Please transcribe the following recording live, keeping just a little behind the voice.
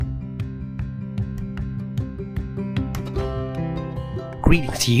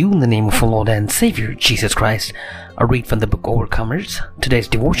Greetings to you in the name of our Lord and Savior, Jesus Christ. A read from the book Overcomers. Today's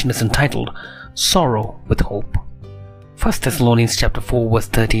devotion is entitled, Sorrow with Hope. 1 Thessalonians chapter 4 verse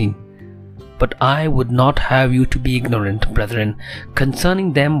 13. But I would not have you to be ignorant, brethren,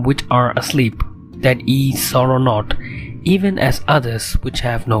 concerning them which are asleep, that ye sorrow not, even as others which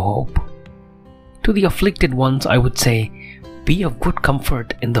have no hope. To the afflicted ones I would say, be of good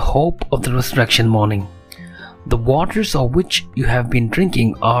comfort in the hope of the resurrection morning. The waters of which you have been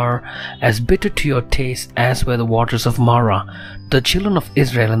drinking are as bitter to your taste as were the waters of Marah, the children of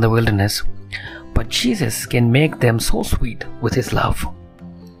Israel in the wilderness. But Jesus can make them so sweet with His love.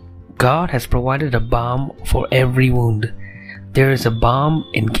 God has provided a balm for every wound. There is a balm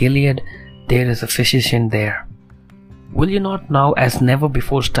in Gilead, there is a physician there. Will you not now as never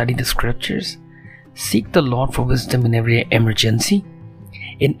before study the Scriptures? Seek the Lord for wisdom in every emergency.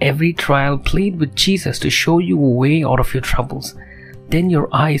 In every trial, plead with Jesus to show you a way out of your troubles. Then your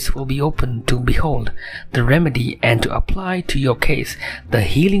eyes will be opened to behold the remedy and to apply to your case the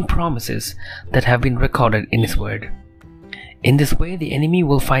healing promises that have been recorded in His Word. In this way, the enemy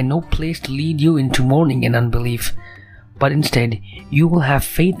will find no place to lead you into mourning and unbelief, but instead, you will have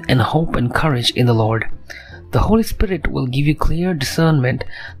faith and hope and courage in the Lord. The Holy Spirit will give you clear discernment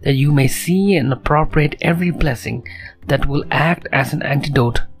that you may see and appropriate every blessing that will act as an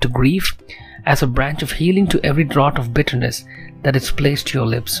antidote to grief, as a branch of healing to every draught of bitterness that is placed to your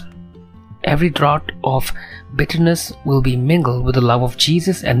lips. Every draught of bitterness will be mingled with the love of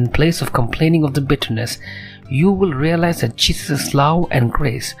Jesus, and in place of complaining of the bitterness, you will realize that Jesus' love and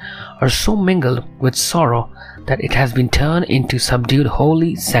grace are so mingled with sorrow that it has been turned into subdued,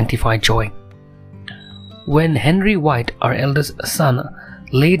 holy, sanctified joy. When Henry White, our eldest son,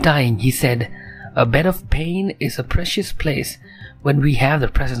 lay dying, he said, "A bed of pain is a precious place when we have the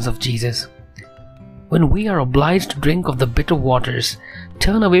presence of Jesus." When we are obliged to drink of the bitter waters,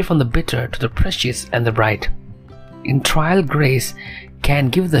 turn away from the bitter to the precious and the bright. In trial, grace can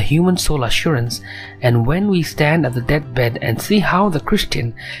give the human soul assurance, and when we stand at the deathbed and see how the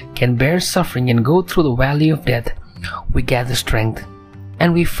Christian can bear suffering and go through the valley of death, we gather strength,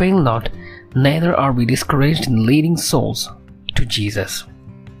 and we fail not, neither are we discouraged in leading souls to Jesus.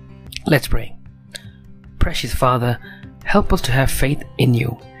 Let's pray. Precious Father, help us to have faith in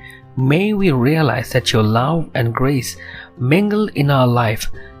You. May we realize that Your love and grace mingled in our life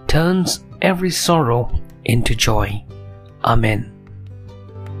turns every sorrow into joy. Amen.